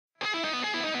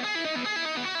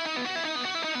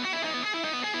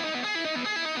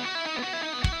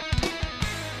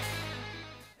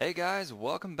Hey guys,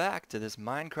 welcome back to this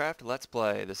Minecraft Let's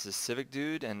Play. This is Civic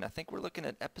Dude, and I think we're looking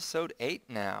at episode 8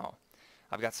 now.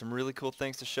 I've got some really cool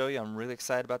things to show you. I'm really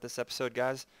excited about this episode,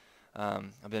 guys.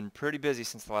 I've been pretty busy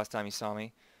since the last time you saw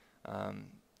me.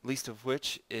 Least of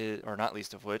which is, or not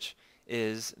least of which,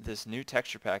 is this new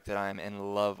texture pack that I'm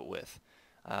in love with.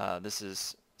 This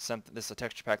is a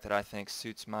texture pack that I think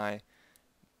suits my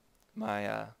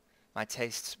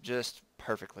tastes just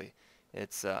perfectly.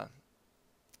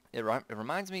 It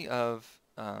reminds me of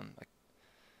like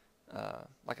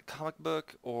a comic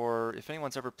book, or if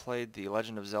anyone's ever played the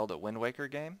Legend of Zelda Wind Waker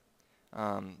game,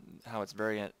 how it's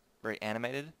very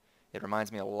animated. It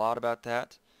reminds me a lot about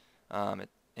that.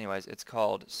 Anyways, it's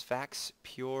called Sphax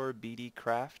Pure BD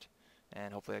Craft,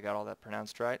 and hopefully I got all that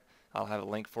pronounced right. I'll have a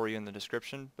link for you in the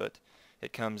description, but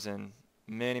it comes in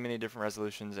many different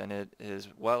resolutions, and it is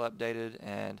well updated,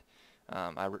 and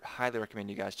I highly recommend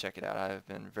you guys check it out. I've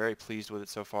been very pleased with it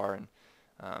so far, and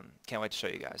can't wait to show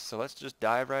you guys. So let's just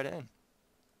dive right in.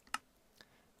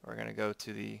 We're going to go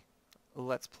to the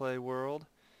Let's Play world,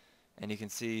 and you can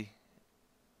see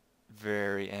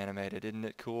very animated. Isn't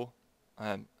it cool?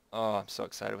 I'm so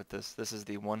excited with this. This is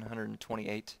the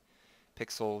 128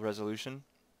 pixel resolution,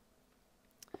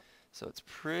 so it's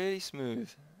pretty smooth,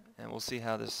 and we'll see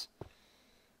how this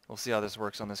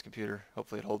works on this computer.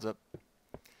 Hopefully it holds up.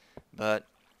 But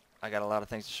I got a lot of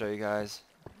things to show you guys.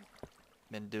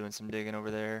 Been doing some digging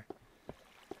over there.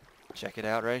 Check it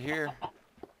out right here.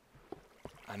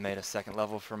 I made a second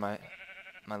level for my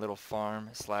little farm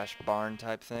slash barn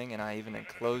type thing, and I even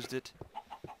enclosed it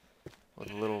with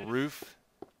a little roof.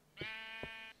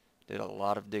 Did a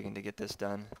lot of digging to get this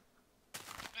done.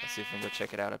 Let's see if we can go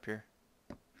check it out up here.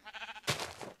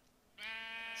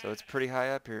 So it's pretty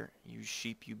high up here. You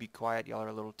sheep, you be quiet. Y'all are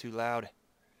a little too loud.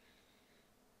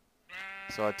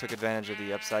 So I took advantage of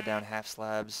the upside down half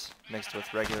slabs mixed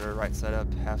with regular right side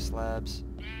up half slabs,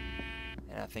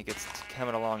 and I think it's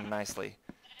coming along nicely.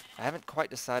 I haven't quite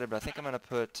decided, but I think I'm going to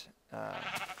put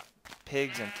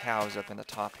pigs and cows up in the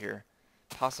top here.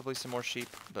 Possibly some more sheep,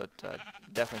 but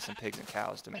definitely some pigs and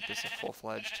cows to make this a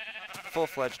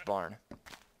full-fledged barn.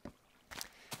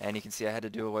 And you can see I had to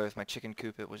do away with my chicken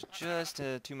coop. It was just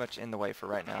too much in the way for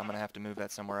right now. I'm going to have to move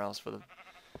that somewhere else for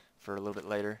a little bit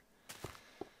later.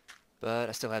 But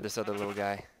I still have this other little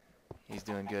guy. He's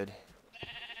doing good.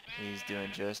 He's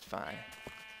doing just fine.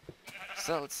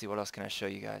 So let's see, what else can I show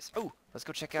you guys? Oh, let's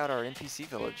go check out our NPC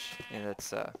village. And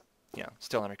it's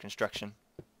still under construction.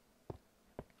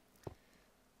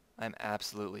 I'm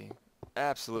absolutely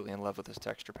in love with this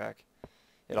texture pack.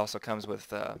 It also comes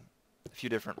with a few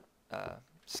different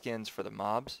skins for the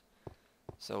mobs.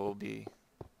 So we'll be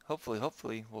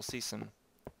hopefully we'll see some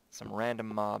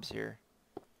random mobs here.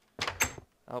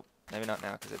 Oh, maybe not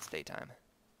now because it's daytime,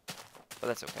 but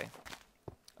that's okay.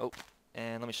 Oh,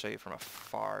 and let me show you from a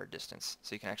far distance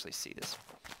so you can actually see this,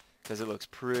 because it looks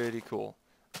pretty cool.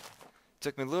 It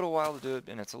took me a little while to do it,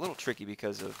 and it's a little tricky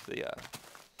because of the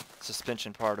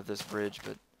suspension part of this bridge,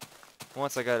 but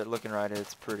once I got it looking right,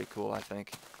 it's pretty cool, I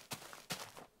think.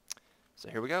 So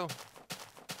here we go.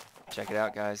 Check it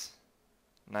out, guys.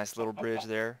 Nice little bridge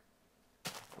there.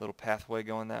 Little pathway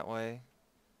going that way.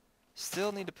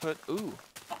 Still need to put... Ooh.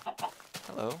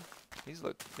 Hello.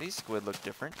 These squid look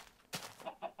different.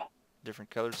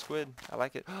 Different colored squid. I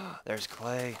like it. There's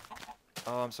clay.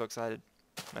 Oh, I'm so excited.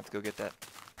 I'm gonna have to go get that.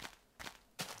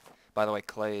 By the way,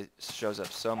 clay shows up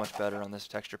so much better on this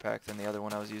texture pack than the other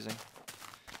one I was using.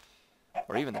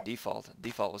 Or even the default.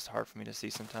 Default was hard for me to see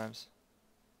sometimes.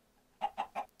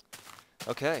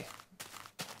 Okay.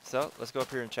 So, let's go up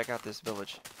here and check out this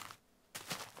village.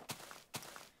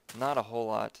 Not a whole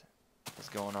lot is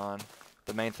going on.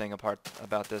 The main thing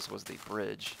about this was the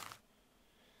bridge.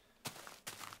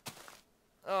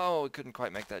 Oh, we couldn't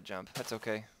quite make that jump. That's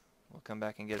okay. We'll come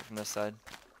back and get it from this side.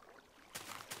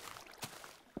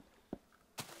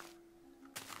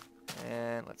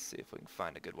 And let's see if we can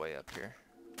find a good way up here.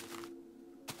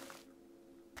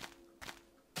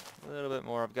 A little bit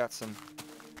more. I've got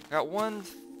one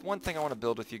thing I want to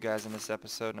build with you guys in this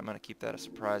episode, and I'm going to keep that a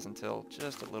surprise until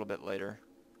just a little bit later.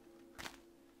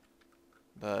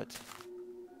 But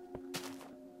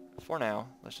for now,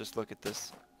 let's just look at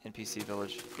this NPC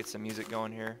village. Get some music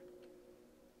going here.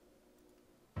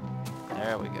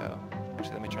 There we go.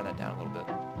 Actually, let me turn that down a little bit.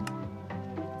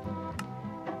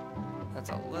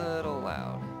 That's a little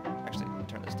loud. Actually, let me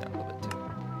turn this down a little bit too.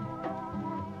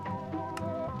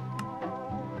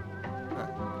 Huh.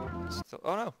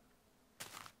 Oh no!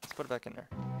 Let's put it back in there.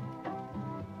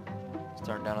 Let's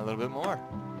turn it down a little bit more.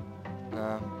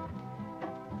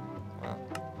 Well,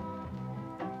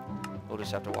 we'll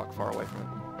just have to walk far away from it.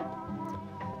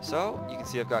 So, you can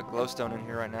see I've got glowstone in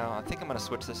here right now. I think I'm going to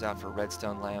switch this out for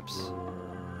redstone lamps.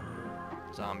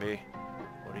 Zombie,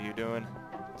 what are you doing?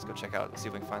 Let's go check out, see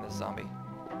if we can find this zombie.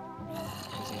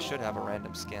 Because he should have a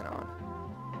random skin on.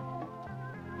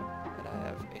 And I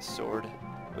have a sword.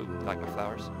 Ooh, you like my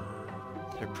flowers?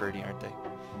 They're pretty, aren't they?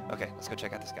 Okay, let's go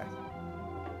check out this guy.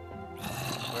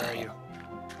 Where are you?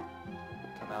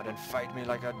 Come out and fight me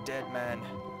like a dead man.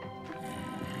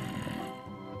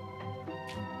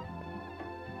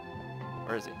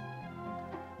 Where is he?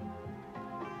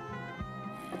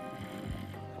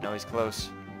 I know he's close.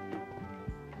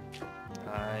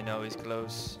 I know he's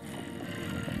close.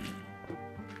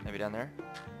 Maybe down there?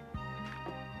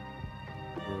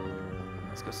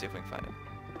 Let's go see if we can find him.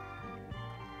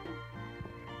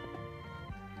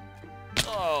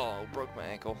 Oh, broke my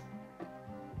ankle.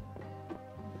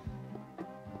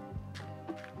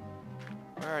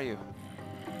 Where are you?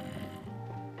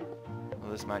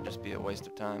 Well, this might just be a waste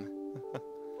of time.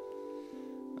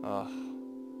 Oh.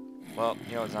 Well,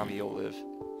 you know what, zombie, you'll live.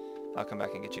 I'll come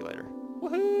back and get you later.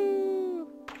 Woohoo!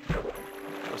 Go,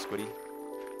 Squiddy.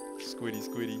 Squiddy,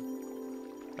 Squiddy.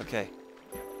 Okay.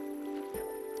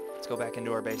 Let's go back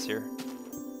into our base here.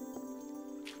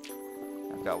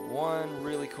 I've got one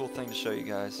really cool thing to show you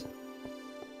guys.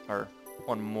 Or,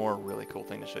 one more really cool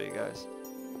thing to show you guys.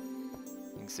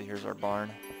 You can see here's our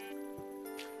barn.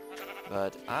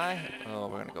 But oh,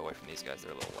 we're gonna go away from these guys,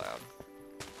 they're a little loud.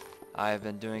 I've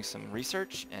been doing some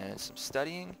research and some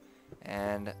studying,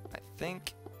 and I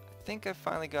think I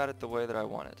finally got it the way that I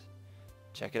wanted.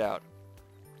 Check it out.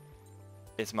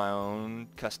 It's my own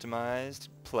customized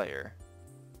player.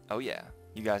 Oh yeah,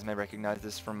 you guys may recognize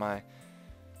this from my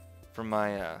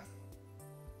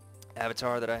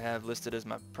avatar that I have listed as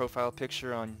my profile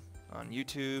picture on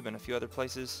YouTube and a few other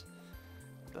places.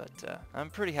 But I'm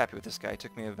pretty happy with this guy. It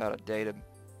took me about a day to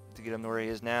get him to where he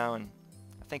is now, and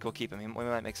I think we'll keep him. We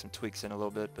might make some tweaks in a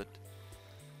little bit, but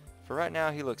for right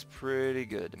now he looks pretty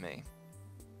good to me.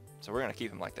 So we're going to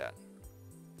keep him like that.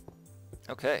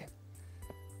 Okay,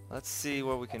 let's see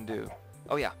what we can do.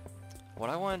 Oh yeah, what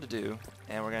I wanted to do,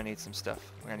 and we're going to need some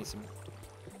stuff. We're going to need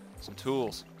some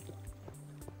tools.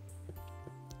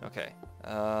 Okay,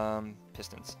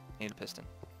 pistons. Need a piston.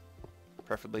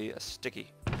 Preferably a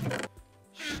sticky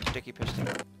piston.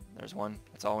 There's one.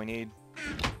 That's all we need.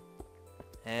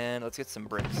 And let's get some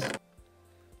bricks.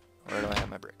 Where do I have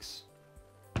my bricks?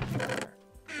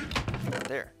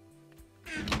 There.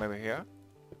 Over here.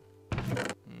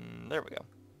 There we go.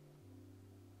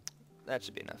 That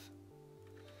should be enough.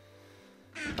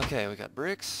 Okay, we got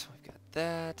bricks. We've got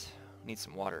that. We need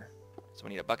some water. So we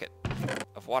need a bucket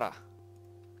of water.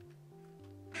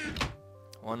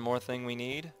 One more thing we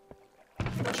need.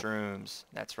 Mushrooms.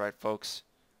 That's right, folks.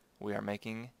 We are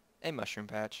making a mushroom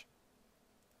patch.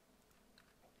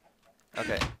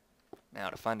 Okay. Now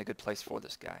to find a good place for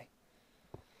this guy.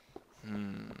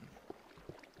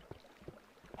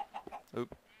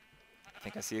 Oop. I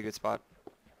think I see a good spot.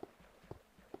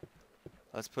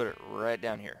 Let's put it right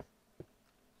down here.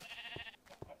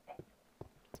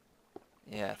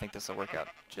 Yeah, I think this will work out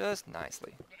just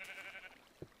nicely.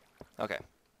 Okay.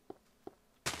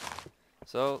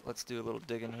 So, let's do a little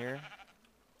digging here.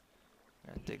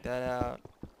 I'm gonna dig that out,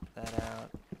 that out,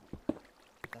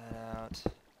 that out.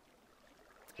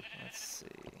 Let's see.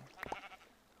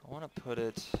 I want to put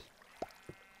it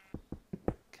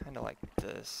kind of like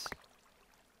this.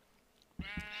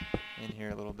 In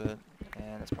here a little bit,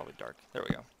 and it's probably dark. There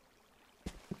we go.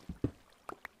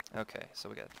 Okay, so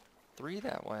we got 3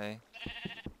 that way.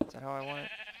 Is that how I want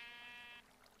it?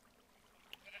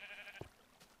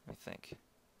 Let me think.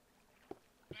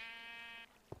 Let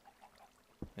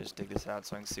me just dig this out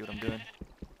so I can see what I'm doing.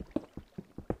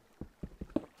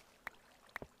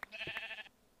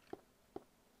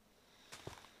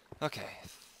 Okay,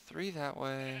 3 that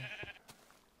way.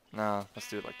 No, let's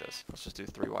do it like this. Let's just do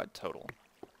 3 wide total.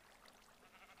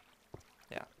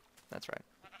 Yeah, that's right.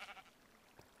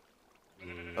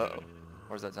 Uh-oh.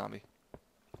 Where's that zombie?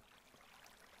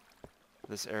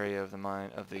 This area of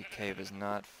the cave is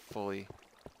not fully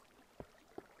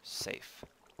safe.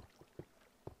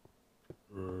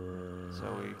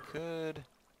 So we could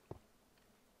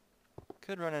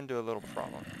run into a little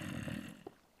problem.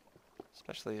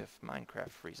 Especially if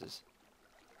Minecraft freezes.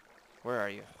 Where are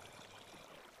you?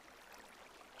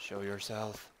 Show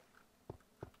yourself.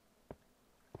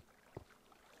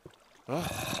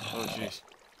 Oh jeez.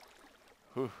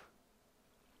 Whew.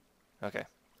 Okay,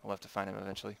 we'll have to find him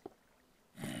eventually.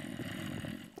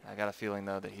 I got a feeling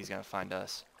though that he's gonna find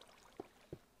us.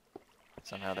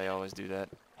 Somehow they always do that.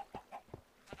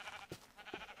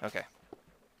 Okay.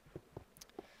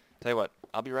 Tell you what,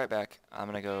 I'll be right back. I'm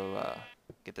gonna go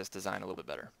get this design a little bit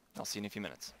better. I'll see you in a few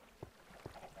minutes.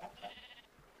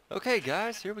 Okay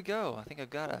guys, here we go. I think I've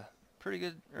got a pretty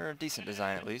good, or decent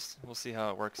design at least. We'll see how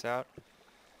it works out.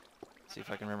 See if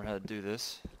I can remember how to do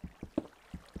this.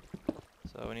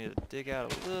 So we need to dig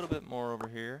out a little bit more over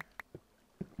here.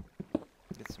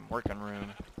 Get some working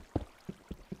room.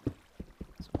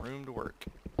 Some room to work.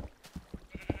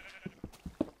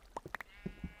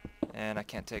 And I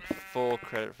can't take full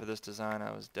credit for this design.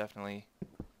 I was definitely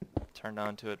turned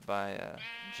on to it by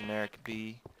Generic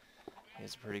B. He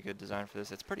has a pretty good design for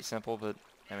this. It's pretty simple, but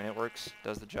I mean it works,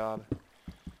 does the job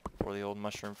for the old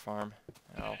mushroom farm.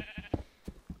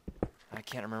 I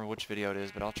can't remember which video it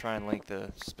is, but I'll try and link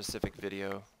the specific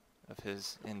video of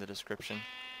his in the description.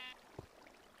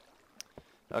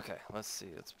 Okay, let's see.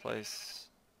 Let's place...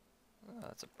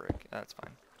 that's a brick. That's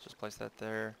fine. Let's just place that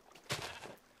there.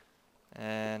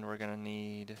 And we're going to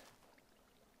need...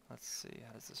 Let's see.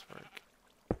 How does this work?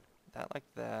 That like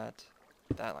that.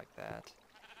 That like that.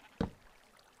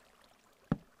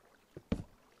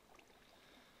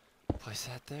 Place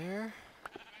that there.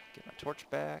 Get my torch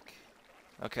back.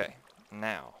 Okay.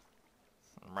 Now,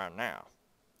 right now,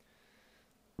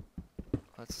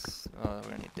 let's, we're going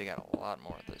to need to dig out a lot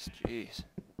more of this. Jeez.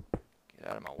 Get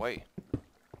out of my way.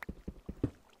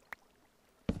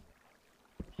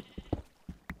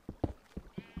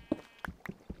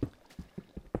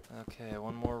 Okay,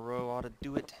 one more row ought to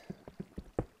do it.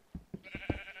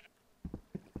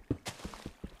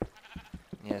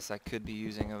 Yes, I could be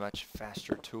using a much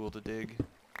faster tool to dig,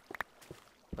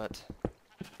 but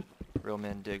real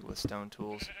men dig with stone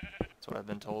tools. That's what I've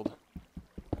been told.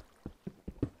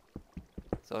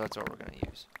 So that's what we're going to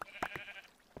use.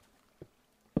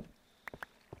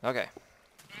 Okay.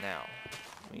 Now,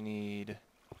 we need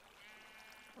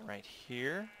right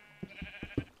here,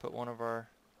 put one of our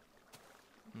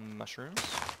mushrooms.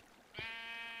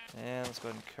 And let's go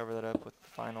ahead and cover that up with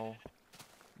final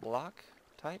block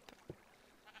type.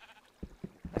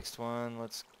 Next one,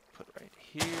 let's put right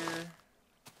here.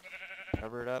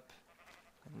 Cover it up.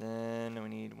 And then we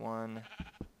need one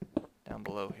down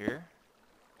below here.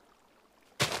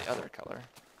 The other color.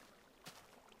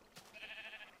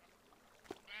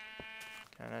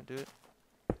 Can I not do it?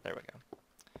 There we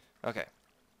go. Okay.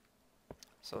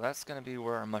 So that's going to be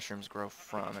where our mushrooms grow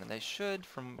from. And they should,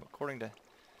 according to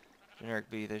Generic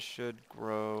B, they should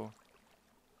grow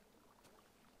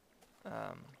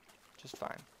just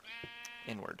fine.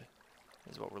 Inward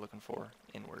is what we're looking for.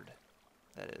 Inward,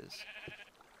 that is.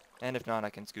 And if not,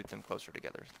 I can scoot them closer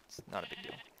together. It's not a big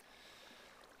deal.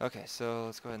 Okay, so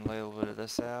let's go ahead and lay a little bit of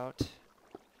this out.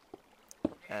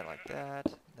 Add like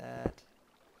that, that.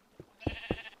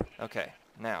 Okay,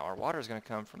 now our water is going to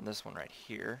come from this one right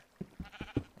here.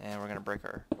 And we're going to break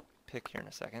our pick here in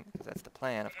a second, because that's the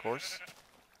plan, of course.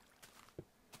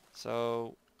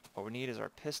 So what we need is our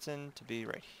piston to be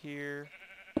right here.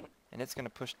 And it's going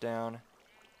to push down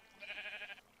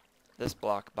this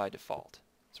block by default.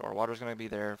 So our water's going to be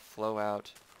there, flow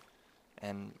out,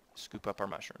 and scoop up our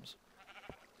mushrooms.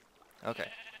 Okay.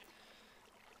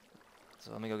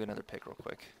 So let me go get another pick real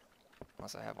quick.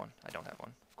 Unless I have one. I don't have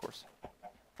one, of course.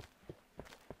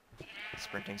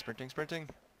 Sprinting, sprinting, sprinting.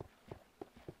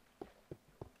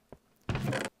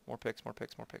 More picks, more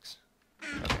picks, more picks.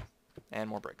 Okay. And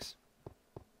more bricks.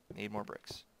 Need more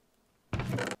bricks.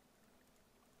 Let's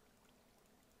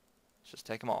just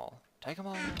take them all. Take them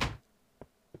all!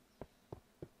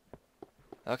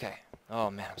 Okay.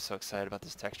 Oh man, I'm so excited about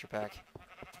this texture pack.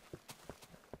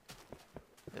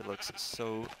 It looks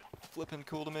so flippin'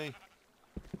 cool to me.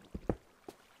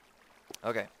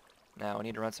 Okay. Now I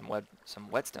need to run some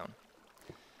whetstone.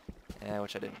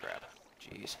 Which I didn't grab.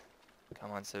 Jeez.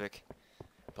 Come on, Civic.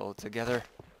 Pull it together.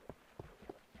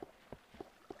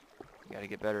 You gotta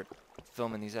get better at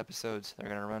filming these episodes. They're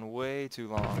gonna run way too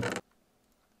long.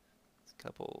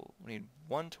 We need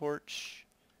one torch,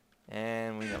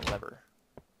 and we need a lever,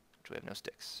 which we have no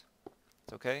sticks.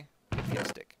 It's okay. Get a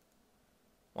stick.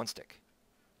 One stick.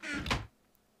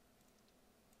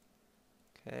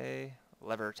 Okay,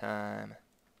 lever time.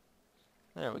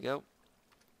 There we go.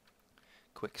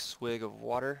 Quick swig of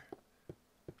water.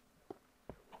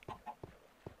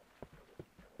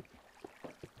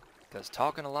 Because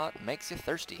talking a lot makes you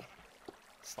thirsty.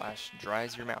 /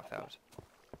 dries your mouth out.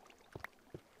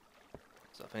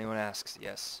 So if anyone asks,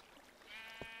 yes,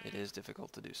 it is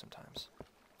difficult to do sometimes.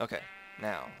 Okay,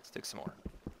 now let's dig some more.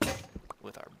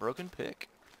 With our broken pick.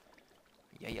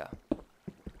 Yeah.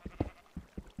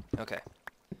 Okay.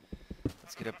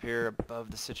 Let's get up here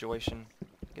above the situation.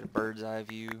 Get a bird's eye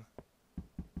view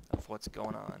of what's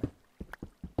going on.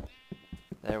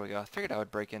 There we go. I figured I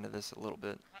would break into this a little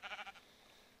bit.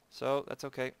 So, that's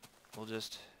okay. we'll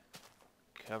just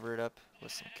cover it up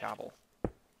with some cobble.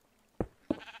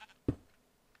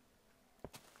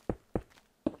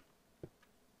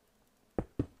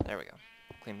 There we go.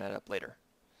 Clean that up later.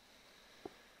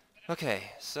 Okay,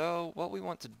 so what we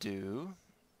want to do,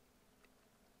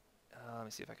 let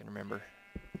me see if I can remember.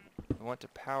 We want to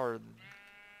power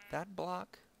that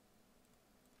block.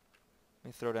 Let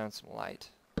me throw down some light.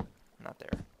 Not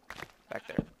there. Back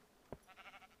there.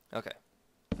 Okay,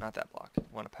 not that block. We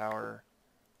want to power,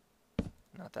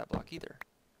 not that block either.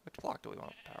 Which block do we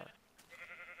want to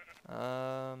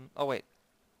power? Oh wait.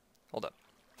 Hold up.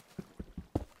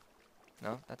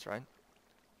 No, that's right.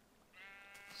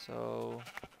 So,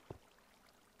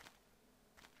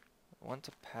 I want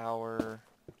to power,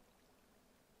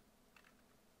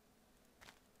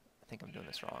 I think I'm doing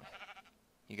this wrong.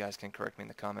 You guys can correct me in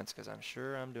the comments because I'm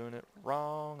sure I'm doing it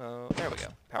wrong. Oh, there we go.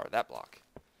 Power that block.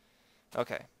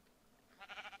 Okay.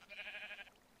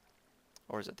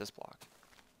 Or is it this block?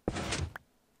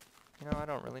 You know, I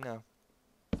don't really know.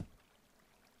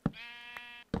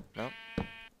 Nope.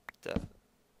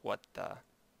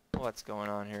 What's going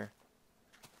on here?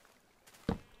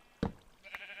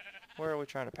 Where are we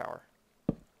trying to power?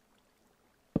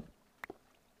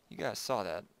 You guys saw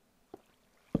that.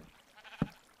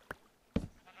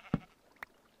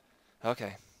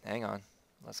 Okay, hang on.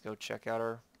 Let's go check out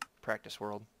our practice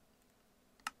world.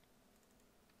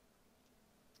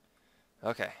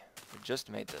 Okay, we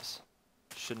just made this.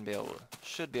 Should be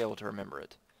able to remember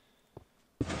it.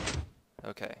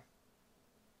 Okay.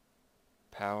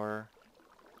 Power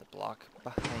the block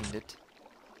behind it.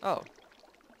 Oh.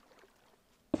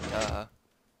 Duh.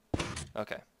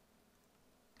 Okay.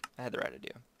 I had the right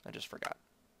idea. I just forgot.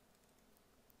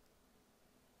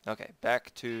 Okay,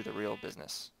 back to the real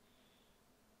business.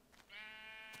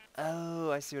 Oh,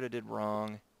 I see what I did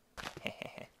wrong.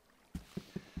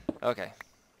 Okay.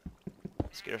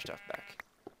 Let's get our stuff back.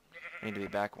 We need to be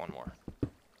back one more.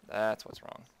 That's what's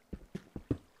wrong.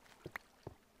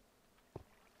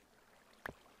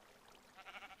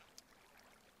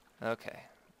 Okay.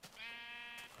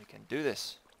 We can do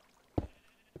this.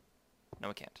 No,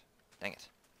 we can't. Dang it.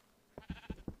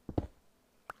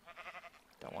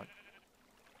 Don't want.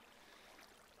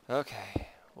 Okay.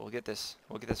 We'll get this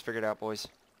figured out, boys.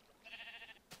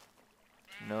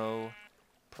 No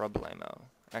problemo.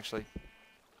 Actually,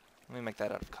 let me make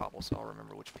that out of cobble so I'll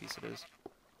remember which piece it is.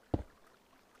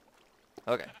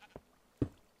 Okay.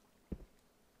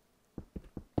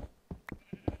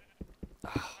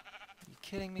 Oh, you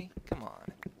kidding me? Come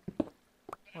on.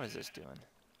 What is this doing?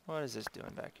 What is this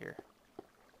doing back here?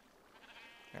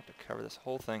 I have to cover this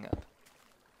whole thing up.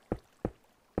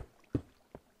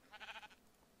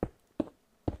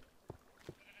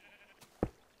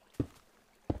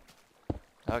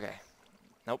 Okay.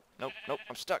 Nope, nope, nope.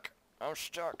 I'm stuck. I'm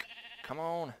stuck. Come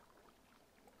on.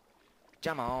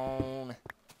 Come on.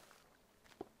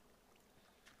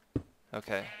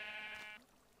 Okay.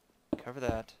 Cover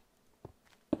that.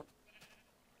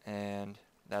 And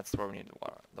that's where we need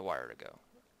the wire to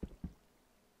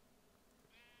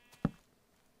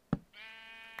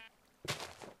go.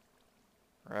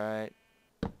 Right.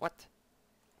 What?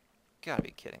 You gotta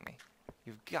be kidding me.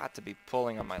 You've got to be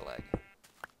pulling on my leg.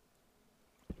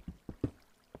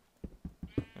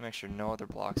 Make sure no other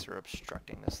blocks are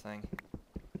obstructing this thing.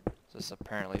 This is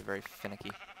apparently very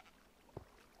finicky.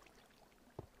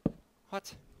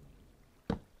 What?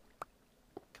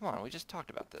 Come on, we just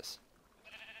talked about this.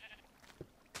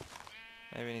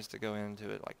 Maybe it needs to go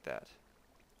into it like that.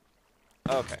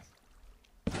 Okay.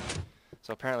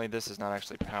 So apparently this is not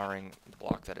actually powering the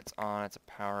block that it's on, it's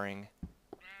powering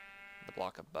the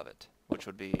block above it, which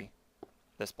would be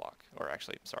this block. Or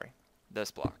actually, sorry, this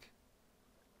block.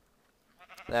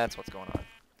 That's what's going on.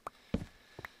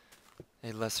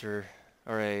 A lesser,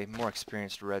 or a more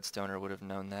experienced redstoner would have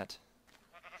known that.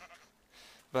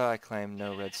 But I claim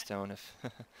no redstone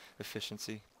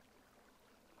efficiency.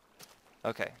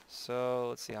 Okay, so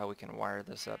let's see how we can wire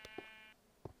this up.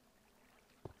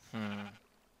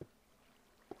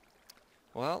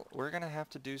 Well, we're going to have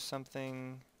to do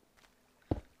something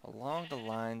along the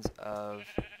lines of...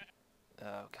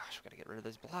 Oh gosh, we've got to get rid of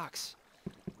these blocks.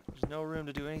 There's no room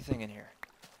to do anything in here.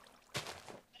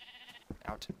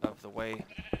 Out of the way.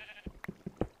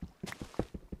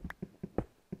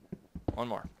 One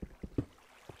more.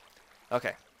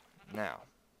 Okay, now,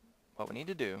 what we need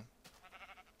to do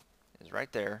is right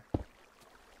there.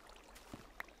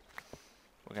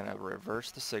 We're going to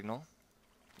reverse the signal.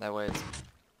 That way it's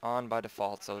on by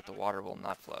default so that the water will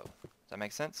not flow. Does that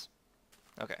make sense?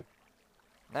 Okay.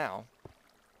 Now,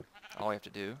 all we have to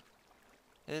do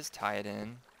is tie it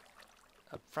in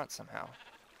up front somehow.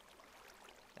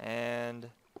 And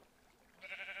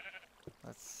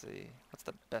let's see, what's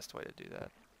the best way to do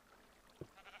that?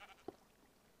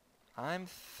 I'm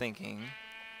thinking,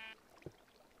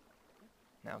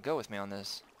 now go with me on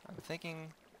this, I'm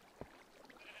thinking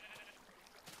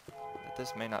that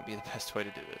this may not be the best way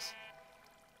to do this.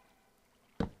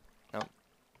 Nope.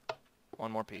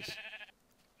 One more piece.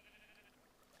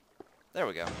 There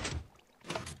we go.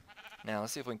 Now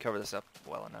let's see if we can cover this up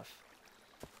well enough.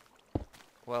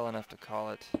 Well enough to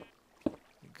call it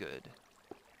good.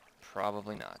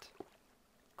 Probably not.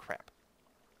 Crap.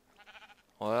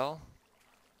 Well.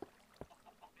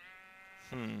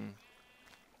 And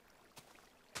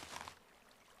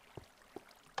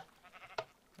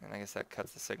I guess that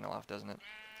cuts the signal off, doesn't it?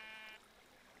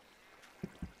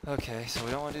 Okay, so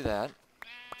we don't want to do that.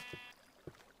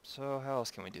 So how else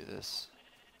can we do this?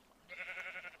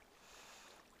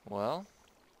 Well,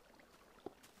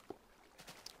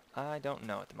 I don't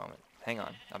know at the moment. Hang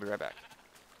on, I'll be right back.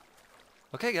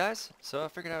 Okay guys, so I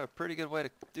figured out a pretty good way to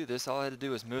do this. All I had to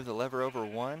do was move the lever over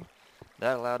one.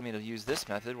 That allowed me to use this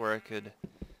method where I could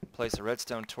place a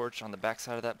redstone torch on the back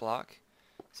side of that block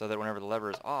so that whenever the lever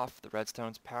is off, the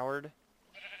redstone's powered,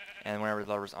 and whenever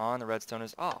the lever's on, the redstone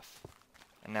is off.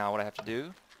 And now what I have to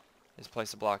do is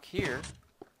place a block here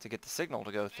to get the signal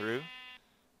to go through,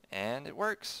 and it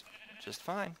works just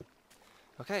fine.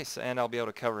 Okay, so and I'll be able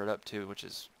to cover it up too, which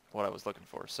is what I was looking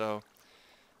for. So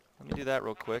let me do that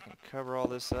real quick and cover all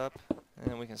this up, and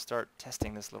then we can start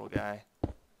testing this little guy.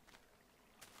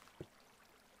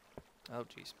 Oh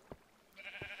jeez.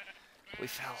 We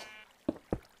fell.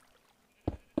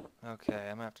 Okay,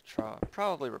 I'm gonna have to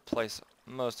probably replace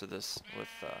most of this with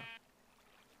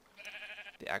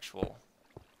the actual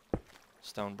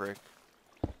stone brick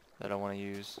that I want to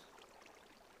use.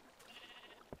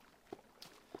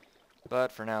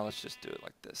 But for now, let's just do it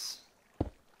like this.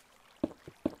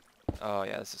 Oh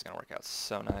yeah, this is gonna work out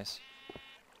so nice.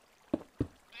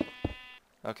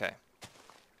 Okay,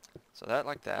 so that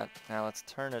like that. Now let's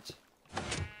turn it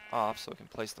off so we can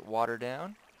place the water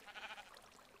down.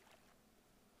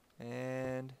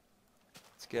 And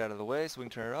let's get out of the way so we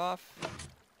can turn it off.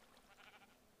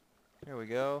 Here we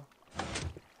go.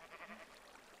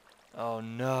 Oh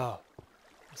no!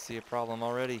 I see a problem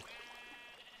already.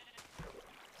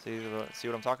 See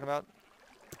what I'm talking about?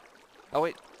 Oh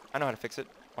wait, I know how to fix it.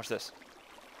 Watch this.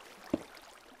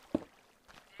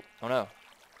 Oh no.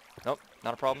 Nope,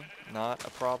 not a problem. Not a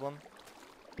problem.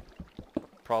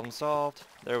 Problem solved.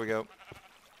 There we go.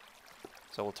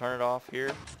 So we'll turn it off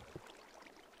here.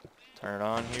 Turn it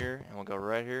on here, and we'll go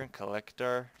right here and collect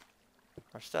our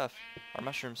stuff, our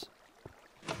mushrooms.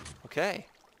 Okay.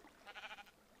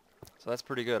 So that's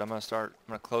pretty good. I'm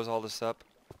gonna close all this up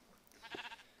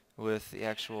with the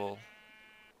actual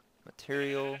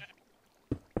material.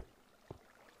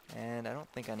 And I don't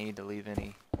think I need to leave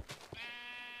any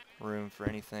room for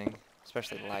anything,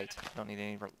 especially light. I don't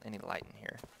need any light in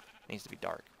here. It needs to be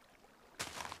dark.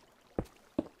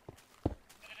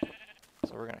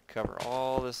 So we're gonna cover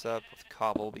all this up with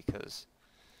cobble because,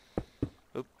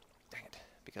 oop, dang it,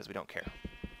 because we don't care.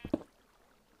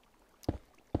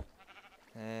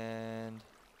 And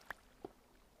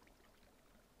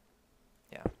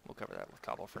yeah, we'll cover that with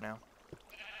cobble for now.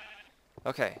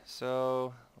 Okay,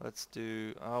 so let's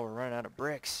do, oh, we're running out of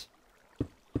bricks.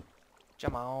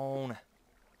 Come on.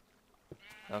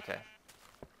 Okay,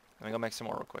 let me go make some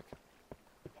more real quick.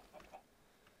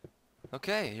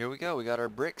 Okay, here we go. We got our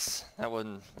bricks. That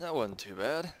wasn't too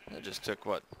bad. It just took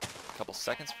what, a couple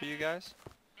seconds for you guys.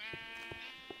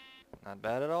 Not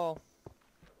bad at all.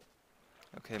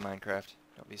 Okay, Minecraft,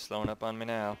 don't be slowing up on me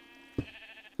now.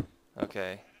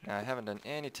 Okay, now I haven't done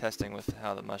any testing with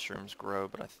how the mushrooms grow,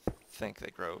 but I think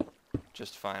they grow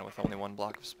just fine with only one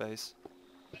block of space.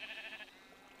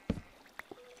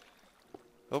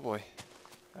 Oh boy,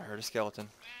 I heard a skeleton.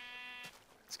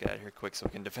 Let's get out of here quick so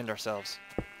we can defend ourselves.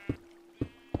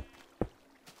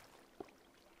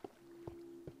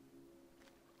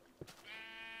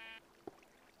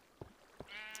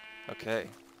 Okay,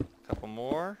 a couple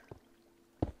more.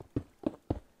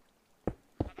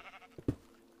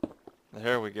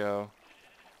 There we go.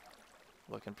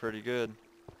 Looking pretty good.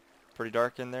 Pretty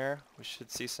dark in there. We should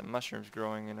see some mushrooms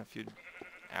growing in a few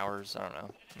hours. I don't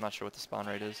know. I'm not sure what the spawn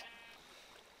rate is.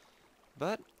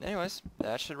 But anyways,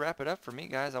 that should wrap it up for me,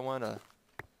 guys. I want to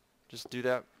just do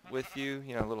that with you.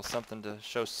 You know, a little something to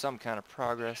show some kind of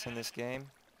progress in this game.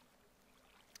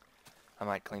 I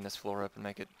might clean this floor up and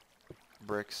make it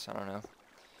bricks. I don't know.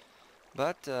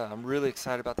 But I'm really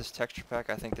excited about this texture pack.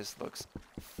 I think this looks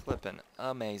flippin'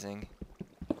 amazing.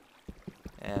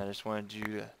 And I just wanted you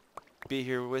to be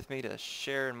here with me to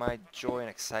share in my joy and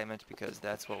excitement because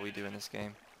that's what we do in this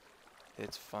game.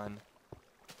 It's fun.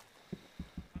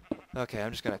 Okay,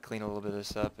 I'm just going to clean a little bit of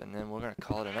this up, and then we're going to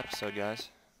call it an episode, guys.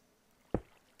 A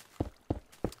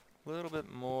little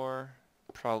bit more.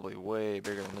 Probably way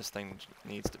bigger than this thing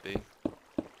needs to be.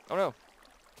 Oh no!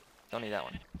 Don't need that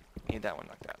one. Need that one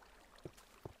like that.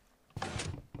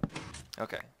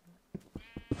 Okay.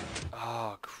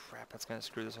 Oh crap, that's going to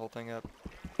screw this whole thing up.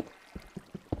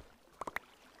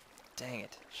 Dang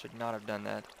it. Should not have done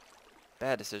that.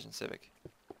 Bad decision, Civic.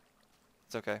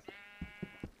 It's okay.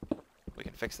 We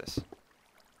can fix this.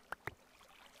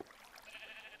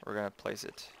 We're going to place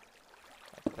it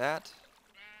like that.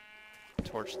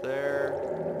 Torch there.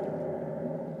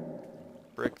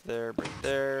 Brick there, brick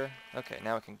there. Okay,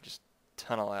 now we can just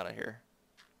tunnel out of here.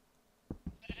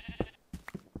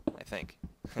 I think.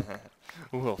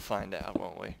 We'll find out,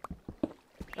 won't we?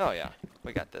 Oh yeah,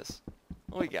 we got this.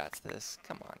 We got this.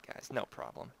 Come on, guys. No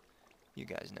problem. You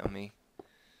guys know me.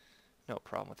 No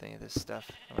problem with any of this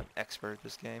stuff. I'm an expert at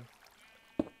this game.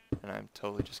 And I'm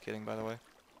totally just kidding, by the way.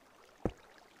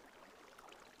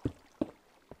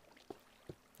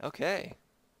 Okay.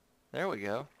 There we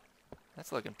go.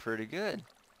 That's looking pretty good.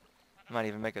 I might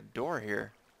even make a door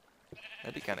here.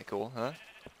 That'd be kind of cool, huh?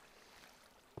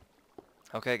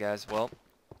 Okay, guys. Well.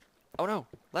 Oh, no.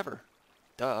 Lever.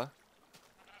 Duh.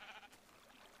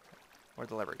 Where'd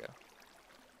the lever go?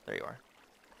 There you are.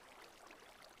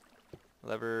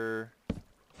 Lever.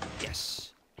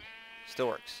 Yes. Still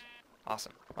works.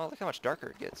 Awesome. Oh, look how much darker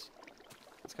it gets.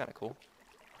 That's kind of cool.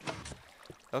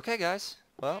 Okay, guys.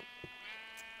 Well,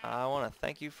 I want to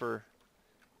thank you for...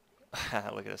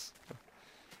 Look at this.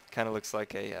 Kind of looks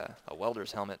like a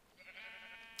welder's helmet.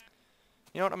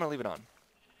 You know what? I'm going to leave it on.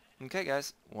 Okay,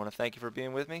 guys. I want to thank you for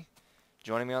being with me,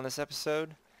 joining me on this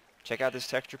episode. Check out this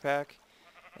texture pack.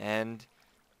 And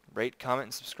rate, comment,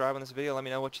 and subscribe on this video. Let me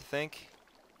know what you think.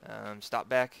 Stop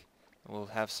back. We'll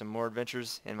have some more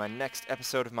adventures in my next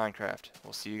episode of Minecraft.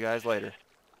 We'll see you guys later.